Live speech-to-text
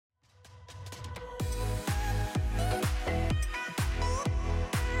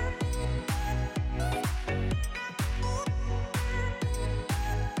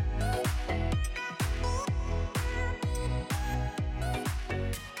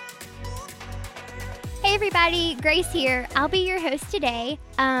everybody, Grace here. I'll be your host today,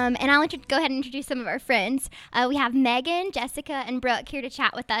 and I'll go ahead and introduce some of our friends. We have Megan, Jessica, and Brooke here to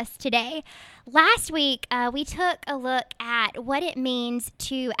chat with us today. Last week, we took a look at what it means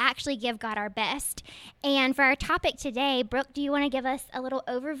to actually give God our best. And for our topic today, Brooke, do you want to give us a little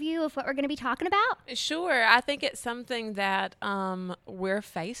overview of what we're going to be talking about? Sure. I think it's something that we're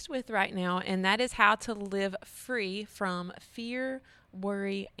faced with right now, and that is how to live free from fear,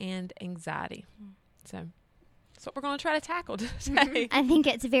 worry, and anxiety. So that's what we're going to try to tackle today. I think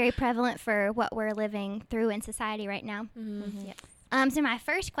it's very prevalent for what we're living through in society right now. Mm-hmm. Yes. So my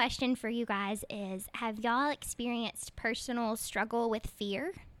first question for you guys is, have y'all experienced personal struggle with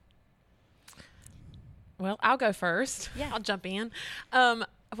fear? Well, I'll go first. Yeah. I'll jump in.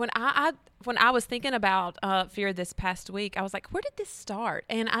 When I was thinking about fear this past week, I was like, where did this start?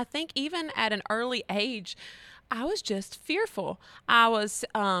 And I think even at an early age, I was just fearful.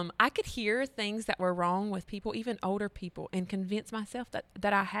 I could hear things that were wrong with people, even older people, and convince myself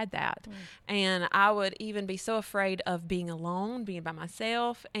that I had that. And I would even be so afraid of being alone, being by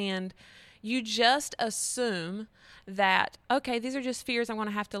myself. And you just assume that, okay, these are just fears I'm going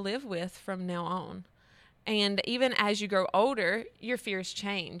to have to live with from now on. And even as you grow older, your fears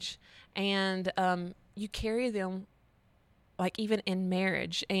change. And you carry them, like even in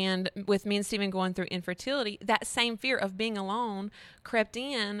marriage. And with me and Stephen going through infertility, that same fear of being alone crept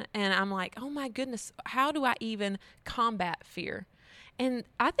in. And I'm like, oh my goodness, how do I even combat fear? And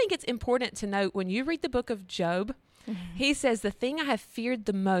I think it's important to note, when you read the book of Job, he says, the thing I have feared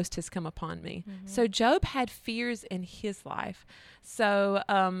the most has come upon me. So Job had fears in his life. So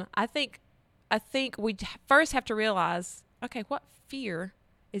I think we first have to realize, okay, what fear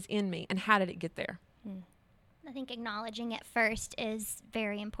is in me and how did it get there? I think acknowledging it first is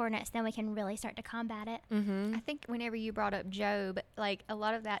very important, so then we can really start to combat it. I think whenever you brought up Job, like a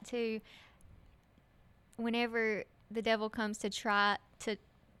lot of that too, whenever the devil comes to try to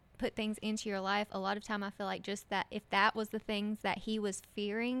put things into your life, a lot of time I feel like just that, if that was the things that he was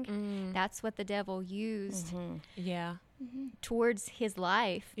fearing, that's what the devil used Yeah. towards his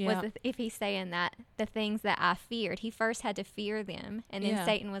life. Yeah. Was if he's saying that the things that I feared, he first had to fear them, and then Yeah.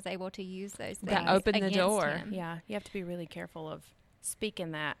 Satan was able to use those things That opened the against door. him. Yeah, you have to be really careful of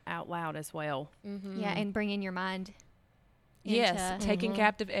speaking that out loud as well. Yeah, and bringing your mind Yes, into taking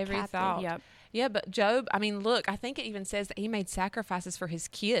captive every captive. thought. Yep. Yeah, but Job, I mean, look, I think it even says that he made sacrifices for his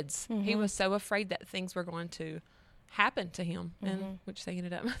kids. He was so afraid that things were going to happen to him, and which they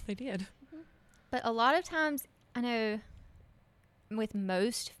ended up, they did. But a lot of times, I know with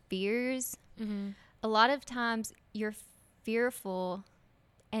most fears, a lot of times you're fearful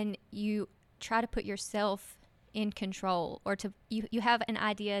and you try to put yourself in control, or you have an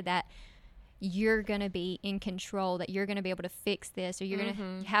idea that you're going to be in control, that you're going to be able to fix this, or you're going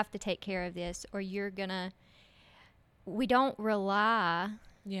to have to take care of this, or we don't rely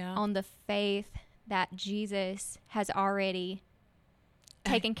on the faith that Jesus has already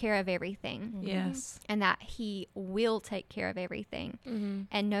taken care of everything. Yes. And that he will take care of everything.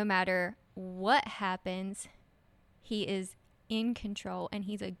 And no matter what happens, he is in control, and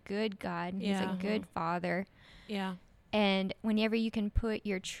he's a good God, and he's a good father. Yeah. And whenever you can put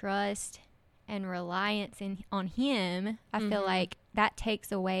your trust and reliance on him, I feel like that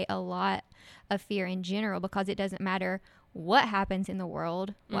takes away a lot of fear in general, because it doesn't matter what happens in the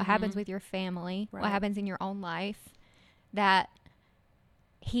world, what happens with your family, what happens in your own life, that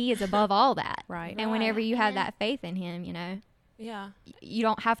he is above all that. Right. And whenever you have that faith in him, Yeah. you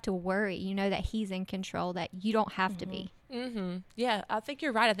don't have to worry. You know that he's in control, that you don't have to be. Yeah, I think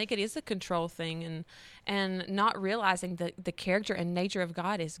you're right. I think it is a control thing, and not realizing that the character and nature of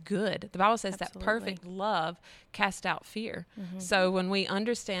God is good. The Bible says that perfect love casts out fear. So when we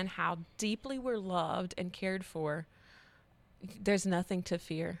understand how deeply we're loved and cared for, there's nothing to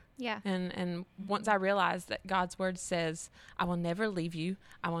fear. Yeah. And once I realized that God's word says, I will never leave you,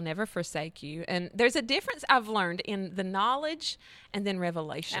 I will never forsake you. And there's a difference I've learned in the knowledge and then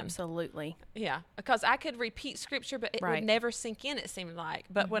revelation. Absolutely. Yeah, because I could repeat scripture, but it would never sink in, it seemed like.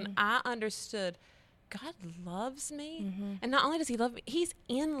 But when I understood God loves me, and not only does he love me, he's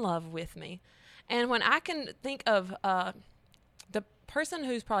in love with me. And when I can think of the person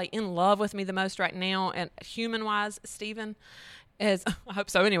who's probably in love with me the most right now, and human-wise, Stephen, is, I hope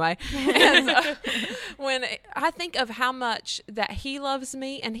so anyway. And so, when I think of how much that he loves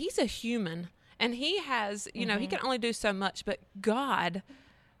me, and he's a human, and he has, he can only do so much, but God,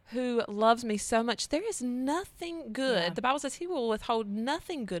 who loves me so much, there is nothing good. Yeah. The Bible says he will withhold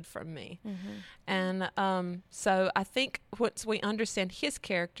nothing good from me. And so I think once we understand his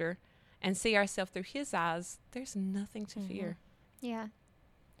character and see ourselves through his eyes, there's nothing to fear. Yeah.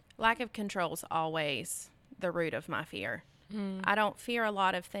 Lack of control is always the root of my fear. I don't fear a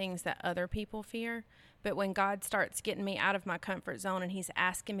lot of things that other people fear, but when God starts getting me out of my comfort zone and he's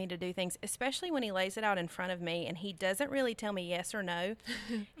asking me to do things, especially when he lays it out in front of me and he doesn't really tell me yes or no,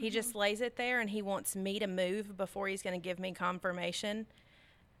 he just lays it there and he wants me to move before he's going to give me confirmation.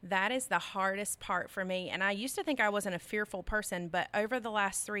 That is the hardest part for me. And I used to think I wasn't a fearful person, but over the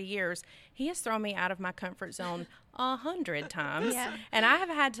last 3 years, he has thrown me out of my comfort zone 100 times. Yeah. And I have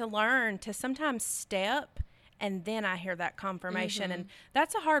had to learn to sometimes step, and then I hear that confirmation. And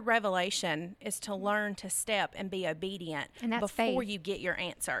that's a hard revelation, is to learn to step and be obedient And that's before faith. you get your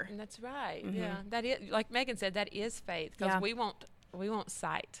answer. And that's right. Yeah, that is, like Megan said, that is faith, because Yeah. we want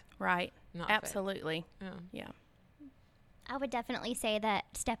sight. Right. Not faith. Absolutely. Yeah. Yeah. I would definitely say that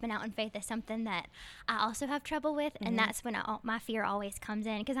stepping out in faith is something that I also have trouble with, and that's when my fear always comes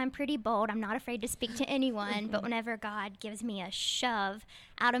in, because I'm pretty bold. I'm not afraid to speak to anyone, but whenever God gives me a shove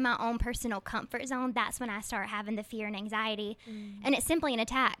out of my own personal comfort zone, that's when I start having the fear and anxiety, and it's simply an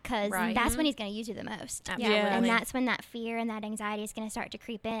attack, because Right. that's when he's going to use you the most. Absolutely. And that's when that fear and that anxiety is going to start to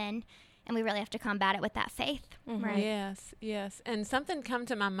creep in, and we really have to combat it with that faith. Right. Yes, yes. And something come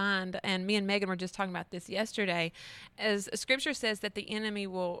to my mind, and me and Megan were just talking about this yesterday, as Scripture says that the enemy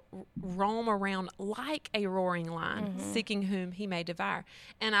will roam around like a roaring lion, seeking whom he may devour.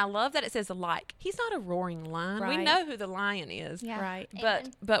 And I love that it says like. He's not a roaring lion. We Right. know who the lion is. Yeah. Right.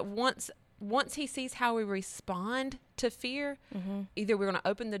 But once he sees how we respond to fear, either we're going to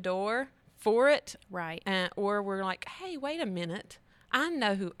open the door for it, Right. or we're like, hey, wait a minute. I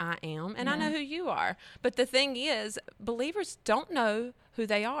know who I am, and I know who you are. But the thing is, believers don't know who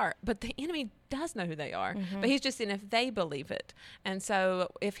they are, but the enemy does know who they are. But he's just saying if they believe it. And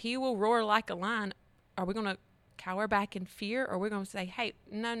so if he will roar like a lion, are we going to cower back in fear, or are we going to say, hey,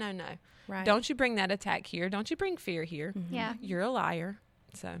 no. Right. Don't you bring that attack here. Don't you bring fear here. Yeah. You're a liar.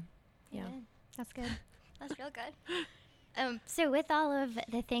 So, Yeah. That's good. That's real good. So with all of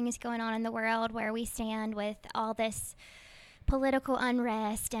the things going on in the world, where we stand with all this political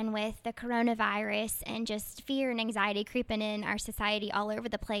unrest and with the coronavirus and just fear and anxiety creeping in our society all over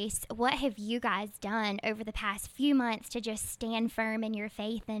the place, what have you guys done over the past few months to just stand firm in your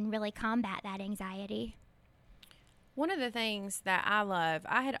faith and really combat that anxiety? One of the things that I love,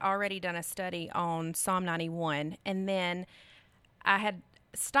 I had already done a study on Psalm 91, and then I had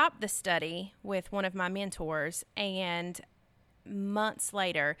stopped the study with one of my mentors, and months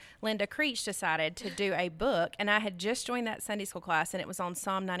later, Linda Creech decided to do a book, and I had just joined that Sunday school class, and it was on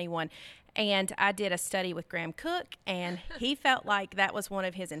Psalm 91. And I did a study with Graham Cook, and he felt like that was one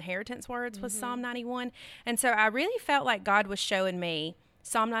of his inheritance words was Psalm 91. And so I really felt like God was showing me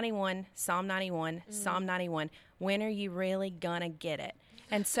Psalm 91, Psalm 91, Psalm 91. When are you really gonna get it?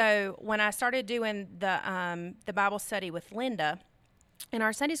 And so when I started doing the Bible study with Linda in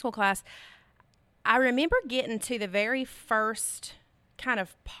our Sunday school class, I remember getting to the very first kind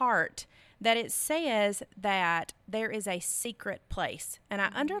of part that it says that there is a secret place. And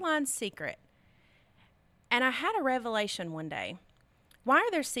I underlined secret. And I had a revelation one day. Why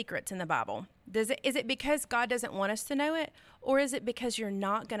are there secrets in the Bible? Is it because God doesn't want us to know it? Or is it because you're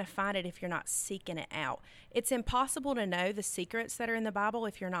not going to find it if you're not seeking it out? It's impossible to know the secrets that are in the Bible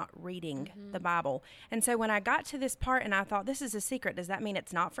if you're not reading the Bible. And so when I got to this part and I thought, this is a secret, does that mean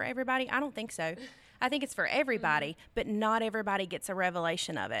it's not for everybody? I don't think so. I think it's for everybody, but not everybody gets a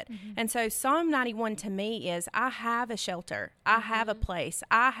revelation of it. And so Psalm 91 to me is, I have a shelter. I have a place.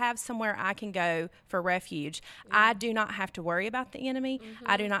 I have somewhere I can go for refuge. I do not have to worry about the enemy.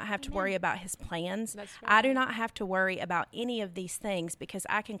 I do not have to worry about his plans. That's I do right. not have to worry about any of these things, because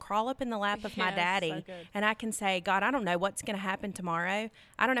I can crawl up in the lap of my Yes, daddy so good. and I can say, God, I don't know what's going to happen tomorrow.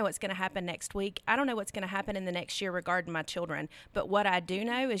 I don't know what's going to happen next week. I don't know what's going to happen in the next year regarding my children. But what I do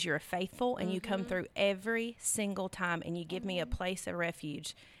know is you're faithful, and you come through every single time, and you give me a place of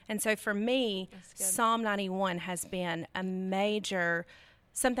refuge. And so for me, good. Psalm 91 has been a major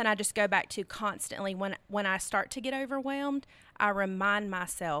something I just go back to constantly. When I start to get overwhelmed, I remind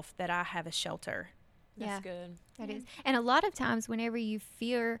myself that I have a shelter. That's Yeah. good. That is. And a lot of times whenever you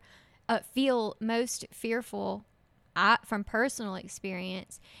feel most fearful, from personal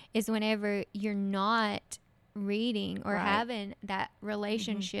experience, is whenever you're not reading or Right. having that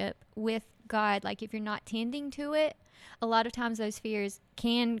relationship with God. Like if you're not tending to it, a lot of times those fears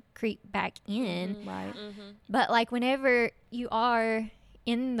can creep back in. Right. But like whenever you are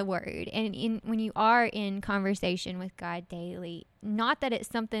in the Word and when you are in conversation with God daily, not that it's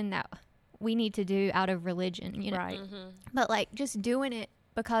something that we need to do out of religion, you know, Right. but like just doing it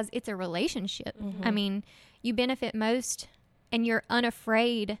because it's a relationship. I mean, you benefit most, and you're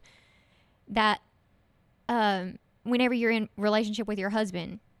unafraid that whenever you're in relationship with your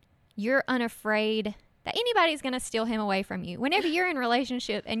husband, you're unafraid that anybody's going to steal him away from you. Whenever you're in a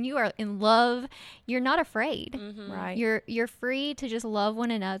relationship and you are in love, you're not afraid. Right. You're free to just love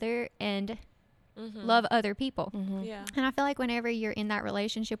one another and love other people. Yeah. And I feel like whenever you're in that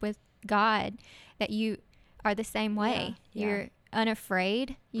relationship with God, that you are the same way. Yeah. You're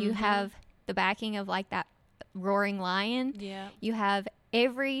unafraid. You have the backing of like that roaring lion. Yeah. You have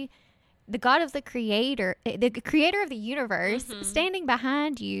the God of the creator of the universe standing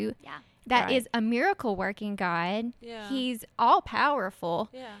behind you. Yeah. That Right. is a miracle working God. Yeah. He's all powerful.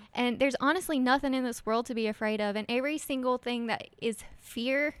 Yeah. And there's honestly nothing in this world to be afraid of. And every single thing that is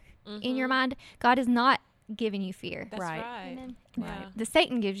fear in your mind, God is not giving you fear. That's Right. right. Amen. Yeah. The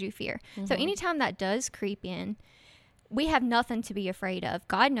Satan gives you fear. So anytime that does creep in, we have nothing to be afraid of.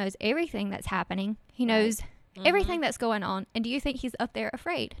 God knows everything that's happening. He knows everything that's going on. And do you think he's up there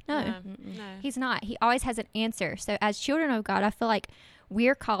afraid? No. No. He's not. He always has an answer. So as children of God, I feel like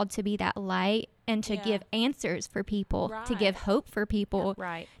we're called to be that light and to Yeah. give answers for people, to give Right. hope for people,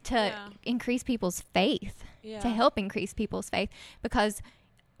 Right. to Yeah. increase people's faith, Yeah. to help increase people's faith. Because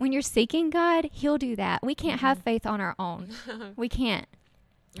when you're seeking God, he'll do that. We can't have faith on our own. We can't.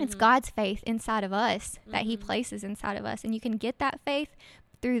 It's God's faith inside of us that he places inside of us. And you can get that faith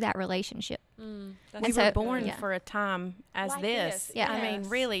through that relationship. That's And We so- were born yeah. for a time as Like this. this, Yeah. I mean,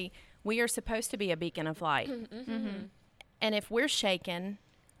 yes. really, we are supposed to be a beacon of light. And if we're shaken,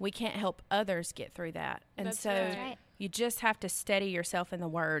 we can't help others get through that. And That's so right. you just have to steady yourself in the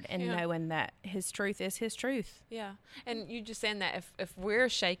word and Yeah. knowing that his truth is his truth. Yeah. And you just saying that if we're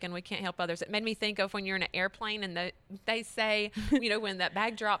shaken, we can't help others. It made me think of when you're in an airplane and they say, when that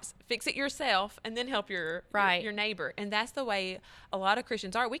bag drops, fix it yourself and then help your neighbor. And that's the way a lot of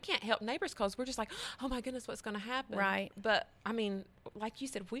Christians are. We can't help neighbors because we're just like, oh my goodness, what's going to happen? Right. But I mean, like you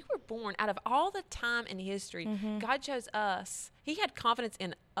said, we were born out of all the time in history. God chose us. He had confidence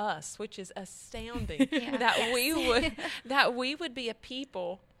in us, which is astounding that we would be a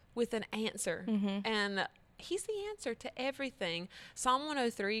people with an answer. And he's the answer to everything. Psalm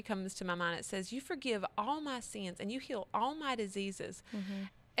 103 comes to my mind. It says, you forgive all my sins and you heal all my diseases.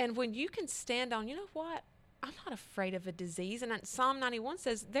 And when you can stand on, you know what? I'm not afraid of a disease. And Psalm 91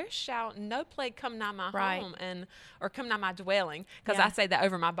 says, there shall no plague come nigh my home or come nigh my dwelling. Because I say that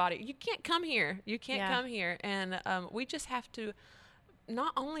over my body. You can't come here. You can't come here. And we just have to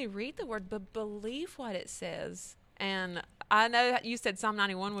not only read the word, but believe what it says. And I know you said Psalm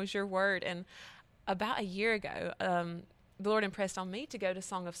 91 was your word. And about a year ago, the Lord impressed on me to go to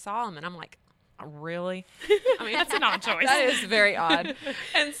Song of Solomon. I'm like, really? I mean, that's an odd choice. That is very odd.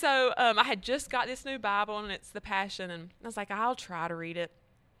 And so I had just got this new Bible, and it's the Passion, and I was like, I'll try to read it.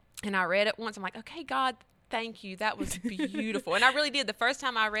 And I read it once. I'm like, okay, God, thank you. That was beautiful. And I really did. The first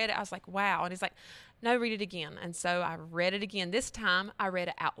time I read it, I was like, wow. And he's like, no, read it again. And so I read it again. This time, I read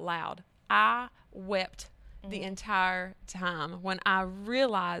it out loud. I wept the entire time when I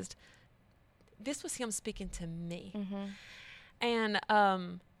realized this was him speaking to me. And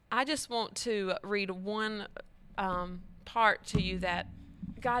I just want to read one part to you that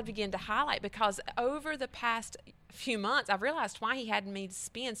God began to highlight, because over the past few months, I've realized why he had me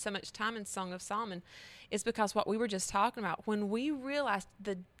spend so much time in Song of Solomon is because what we were just talking about. When we realized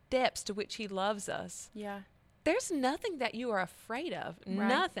the depths to which he loves us, there's nothing that you are afraid of. Right.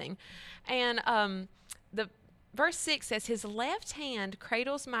 Nothing. And the verse 6 says, his left hand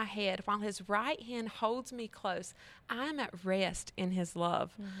cradles my head while his right hand holds me close. I am at rest in his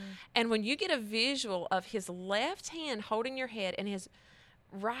love. And when you get a visual of his left hand holding your head and his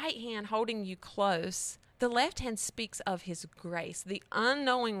right hand holding you close, the left hand speaks of his grace, the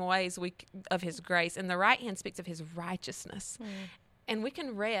unknowing ways of his grace, and the right hand speaks of his righteousness. And we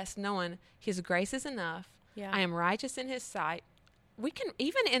can rest knowing his grace is enough. I am righteous in his sight. We can,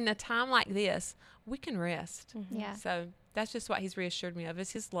 even in a time like this, we can rest. Yeah. So that's just what he's reassured me of,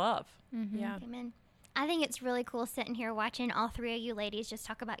 is his love. Yeah. Amen. I think it's really cool sitting here watching all three of you ladies just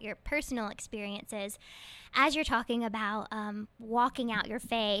talk about your personal experiences as you're talking about walking out your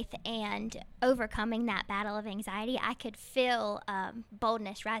faith and overcoming that battle of anxiety. I could feel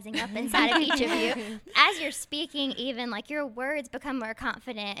boldness rising up inside of each of you. As you're speaking, even like your words become more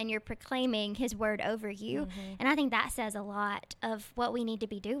confident and you're proclaiming his word over you. And I think that says a lot of what we need to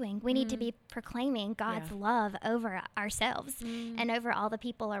be doing. We need to be proclaiming God's love over ourselves and over all the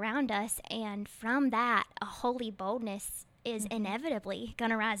people around us. And from that, a holy boldness is inevitably going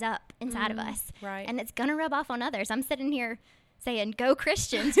to rise up inside of us. Right. And it's going to rub off on others. I'm sitting here saying, go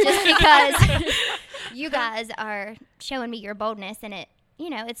Christians, just because you guys are showing me your boldness, and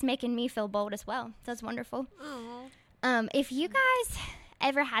it's making me feel bold as well. So it's wonderful. If you guys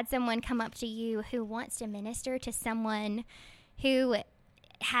ever had someone come up to you who wants to minister to someone who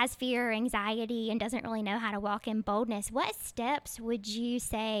has fear or anxiety and doesn't really know how to walk in boldness, what steps would you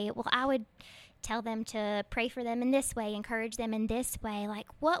say? Well, I would tell them to pray for them in this way, encourage them in this way. Like,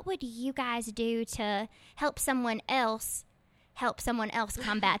 what would you guys do to help someone else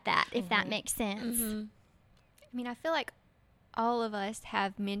combat that, if that makes sense? I mean, I feel like all of us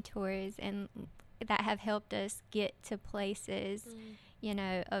have mentors and that have helped us get to places, you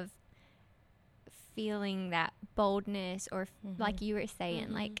know, of feeling that boldness, or like you were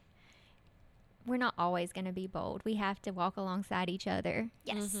saying, like, we're not always going to be bold. We have to walk alongside each other.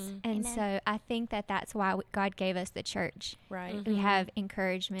 Yes. And Amen. so I think that that's why God gave us the church. Right. We have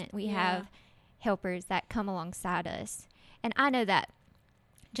encouragement. We have helpers that come alongside us. And I know that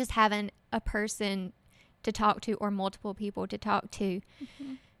just having a person to talk to, or multiple people to talk to,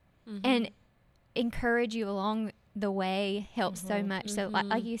 and encourage you along the way helps so much. So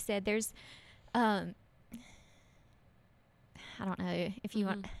like you said, there's I don't know if you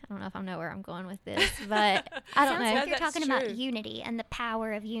want, I don't know if I know where I'm going with this, but I don't Sounds know. like you're That's talking true. about unity and the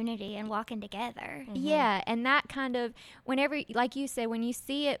power of unity and walking together. Yeah, and that kind of, whenever, like you said, when you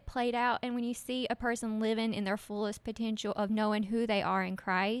see it played out and when you see a person living in their fullest potential of knowing who they are in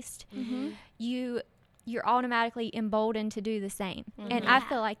Christ, you're automatically emboldened to do the same. And I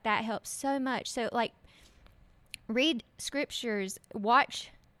feel like that helps so much. So, like, read scriptures,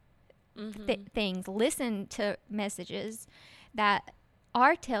 watch things, listen to messages that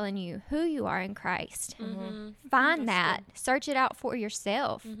are telling you who you are in Christ. Find that, search it out for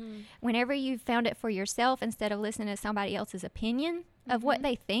yourself. Whenever you've found it for yourself, instead of listening to somebody else's opinion of what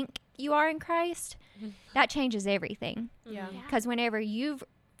they think you are in Christ, that changes everything. Yeah. Because whenever you've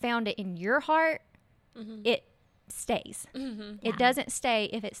found it in your heart, it stays. It doesn't stay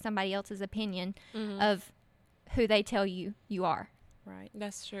if it's somebody else's opinion of who they tell you you are. Right.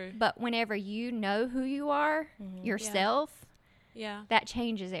 That's true. But whenever you know who you are yourself, Yeah. that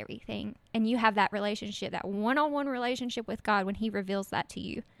changes everything. And you have that relationship, that one-on-one relationship with God when he reveals that to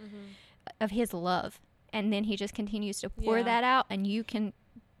you of his love. And then he just continues to pour Yeah. that out, and you can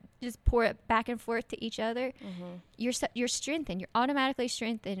just pour it back and forth to each other. You're strengthened. You're automatically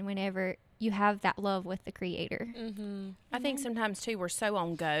strengthened whenever you have that love with the Creator. I think sometimes too we're so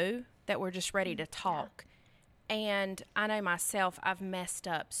on go that we're just ready to talk. And I know myself, I've messed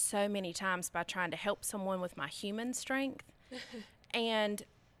up so many times by trying to help someone with my human strength, and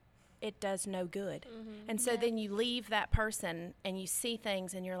it does no good. And so then you leave that person and you see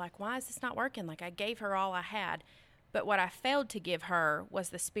things and you're like, why is this not working? Like, I gave her all I had, but what I failed to give her was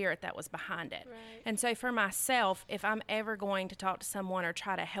the spirit that was behind it. And so for myself, if I'm ever going to talk to someone or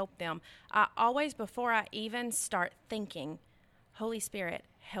try to help them, I always, before I even start thinking, Holy Spirit,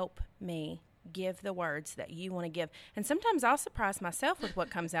 help me give the words that you want to give. And sometimes I'll surprise myself with what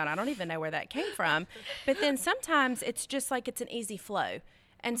comes out. I don't even know where that came from. But then sometimes it's just like it's an easy flow.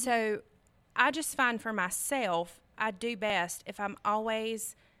 And so I just find for myself, I do best if I'm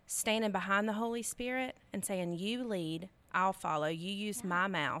always standing behind the Holy Spirit and saying, you lead, I'll follow. You use my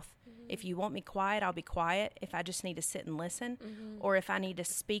mouth. If you want me quiet, I'll be quiet. If I just need to sit and listen, or if I need to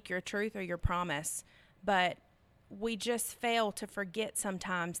speak your truth or your promise. But we just fail to forget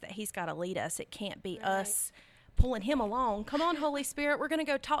sometimes that he's got to lead us. It can't be us pulling him along. Come on, Holy Spirit, we're going to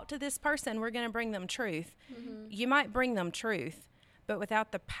go talk to this person. We're going to bring them truth. You might bring them truth, but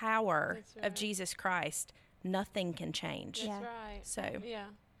without the power of Jesus Christ, nothing can change. Yeah. That's right. So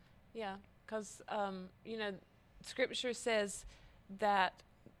Yeah. Because, Scripture says that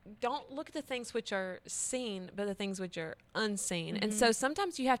don't look at the things which are seen, but the things which are unseen. And so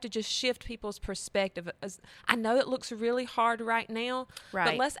sometimes you have to just shift people's perspective. I know it looks really hard right now, but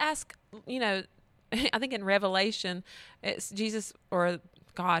Right. let's ask, I think in Revelation, it's Jesus or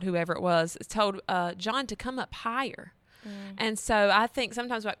God, whoever it was, told John to come up higher. And so I think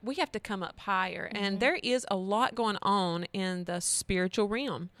sometimes we have to come up higher. And there is a lot going on in the spiritual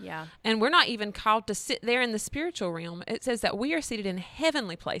realm. Yeah. And we're not even called to sit there in the spiritual realm. It says that we are seated in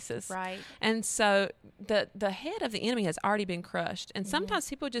heavenly places. Right. And so the head of the enemy has already been crushed. And sometimes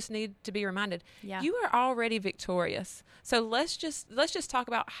people just need to be reminded, Yeah. you are already victorious. So let's just talk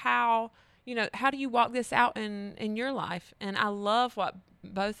about how do you walk this out in your life? And I love what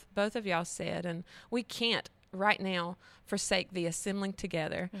both of y'all said. And we can't right now forsake the assembling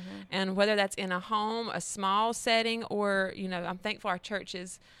together. And whether that's in a home, a small setting, or I'm thankful our church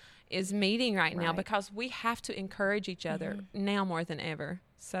is meeting right now, Right. because we have to encourage each other now more than ever.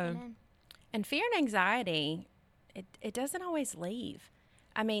 So Amen. And fear and anxiety, it doesn't always leave.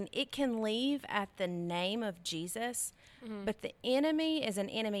 I mean, it can leave at the name of Jesus, but the enemy is an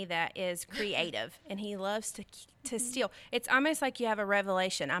enemy that is creative, and he loves to steal. It's almost like you have a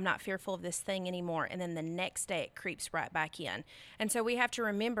revelation, I'm not fearful of this thing anymore, and then the next day it creeps right back in. And so we have to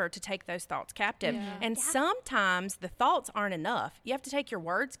remember to take those thoughts captive. Yeah. And sometimes the thoughts aren't enough. You have to take your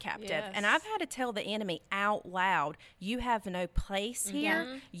words captive. Yes. And I've had to tell the enemy out loud, you have no place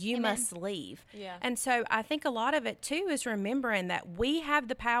here. You Amen. must leave. Yeah. And so I think a lot of it too is remembering that we have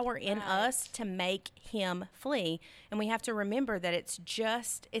the power in us to make him flee. And we have to remember that it's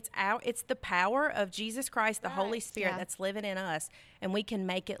the power of Jesus Christ, the Holy Spirit Yeah. that's living in us, and we can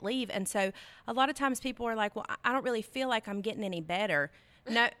make it leave. And so a lot of times people are like, well, I don't really feel like I'm getting any better.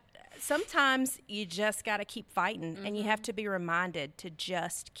 No, sometimes you just got to keep fighting, and you have to be reminded to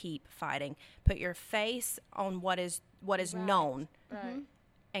just keep fighting. Put your face on what is known, Right.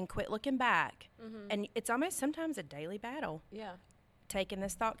 and quit looking back. And it's almost sometimes a daily battle. Yeah. Taking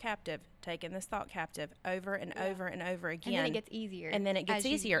this thought captive over and over and over again. And then it gets easier. And then it gets as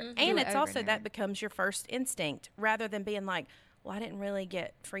you easier. do And it it's over also and that over. becomes your first instinct, rather than being like, well, I didn't really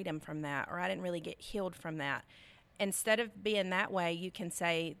get freedom from that, or I didn't really get healed from that. Instead of being that way, you can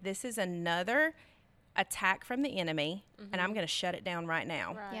say, this is another attack from the enemy, and I'm going to shut it down right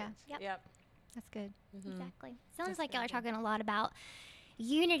now. Right. Yeah. Yep. That's good. Exactly. Sounds like y'all are talking a lot about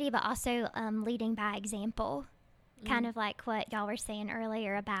unity, but also leading by example. Kind of like what y'all were saying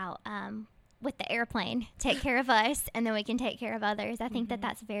earlier about with the airplane. Take care of us, and then we can take care of others. I think that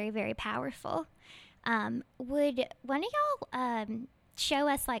that's very, very powerful. Would one of y'all show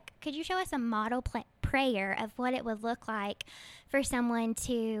us, could you show us a model prayer of what it would look like for someone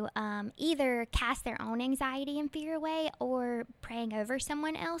to either cast their own anxiety and fear away, or praying over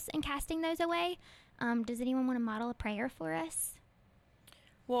someone else and casting those away? Does anyone want to model a prayer for us?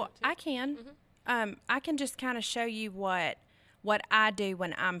 Well, I can. I can just kind of show you what I do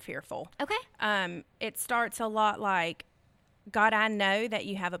when I'm fearful. Okay. It starts a lot like, God, I know that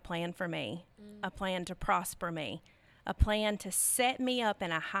you have a plan for me, a plan to prosper me, a plan to set me up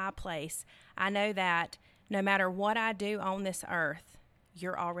in a high place. I know that no matter what I do on this earth,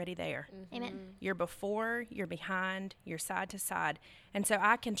 you're already there. Amen. You're before, you're behind, you're side to side. And so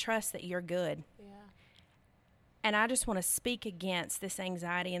I can trust that you're good. Yeah. And I just want to speak against this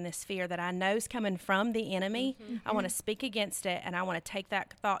anxiety and this fear that I know is coming from the enemy. I want to speak against it, and I want to take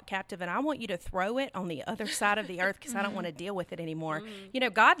that thought captive, and I want you to throw it on the other side of the earth, because I don't want to deal with it anymore. You know,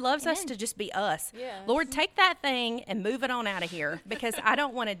 God loves us to just be us. Yes. Lord, take that thing and move it on out of here, because I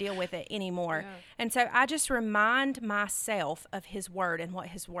don't want to deal with it anymore. Yeah. And so I just remind myself of his word and what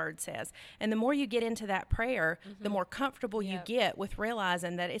his word says. And the more you get into that prayer, the more comfortable you Yep. get with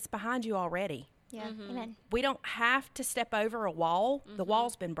realizing that it's behind you already. Yeah. Amen. We don't have to step over a wall. The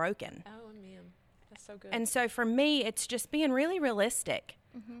wall's been broken. Oh, amen. That's so good. And so for me, it's just being really realistic.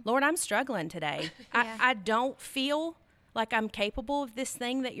 Lord, I'm struggling today. Yeah. I don't feel like I'm capable of this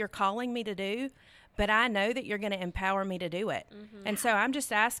thing that you're calling me to do, but I know that you're going to empower me to do it. And so I'm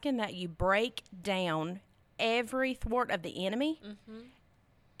just asking that you break down every thwart of the enemy,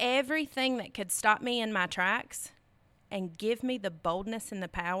 everything that could stop me in my tracks, and give me the boldness and the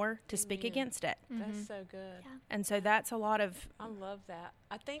power to speak against it. That's so good. And so that's a lot of I love that.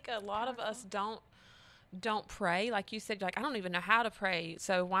 I think a lot of us don't pray. Like you said, like, I don't even know how to pray,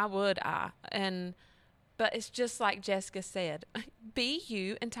 so why would I? But it's just like Jessica said, be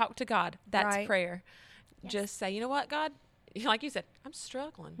you and talk to God. That's Right. prayer. Yes. Just say, you know what, God, like you said, I'm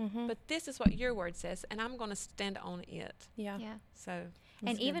struggling, but this is what your word says, and I'm going to stand on it. yeah. So,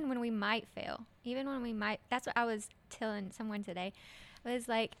 And even when we might fail, that's what I was telling someone today. It was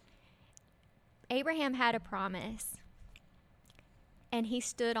like, Abraham had a promise, and he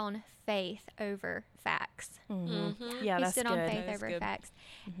stood on faith over facts. Yeah, He that's stood good. on faith That is over good. facts.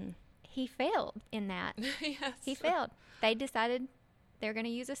 He failed in that. yes. He failed. They decided they're going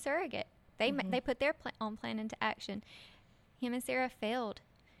to use a surrogate. They put their own plan into action. Him and Sarah failed.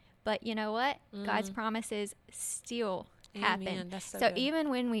 But you know what? God's promises still happen. Amen. That's so So good. even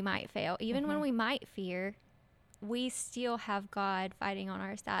when we might fail, even when we might fear, we still have God fighting on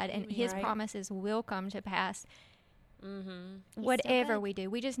our side, and his Right. promises will come to pass. Mm-hmm. Whatever good. we do,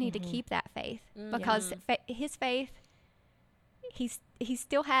 we just need to keep that faith, because his faith, he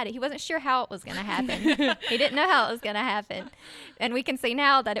still had it. He wasn't sure how it was going to happen. He didn't know how it was going to happen, and we can see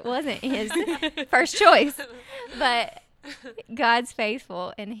now that it wasn't his first choice. But God's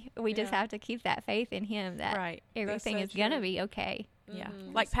faithful, and we just have to keep that faith in him that Right. everything so is going to true. be okay. Yeah.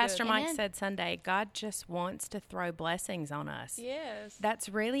 Mhm. Like That's Pastor good. Mike Amen. said Sunday, God just wants to throw blessings on us. Yes. That's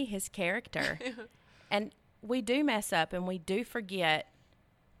really his character. And we do mess up, and we do forget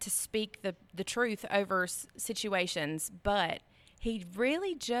to speak the truth over situations, but He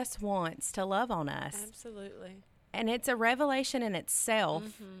really just wants to love on us. Absolutely. And it's a revelation in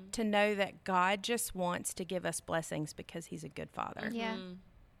itself to know that God just wants to give us blessings because he's a good father. Yeah.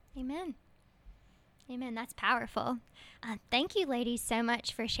 Amen. Amen. That's powerful. Thank you, ladies, so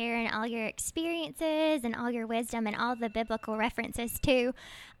much for sharing all your experiences and all your wisdom and all the biblical references, too.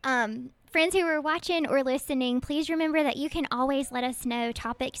 Friends who are watching or listening, please remember that you can always let us know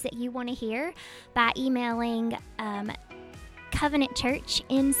topics that you want to hear by emailing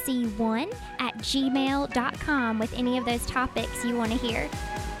covenantchurchnc1@gmail.com with any of those topics you want to hear.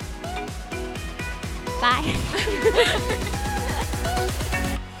 Bye.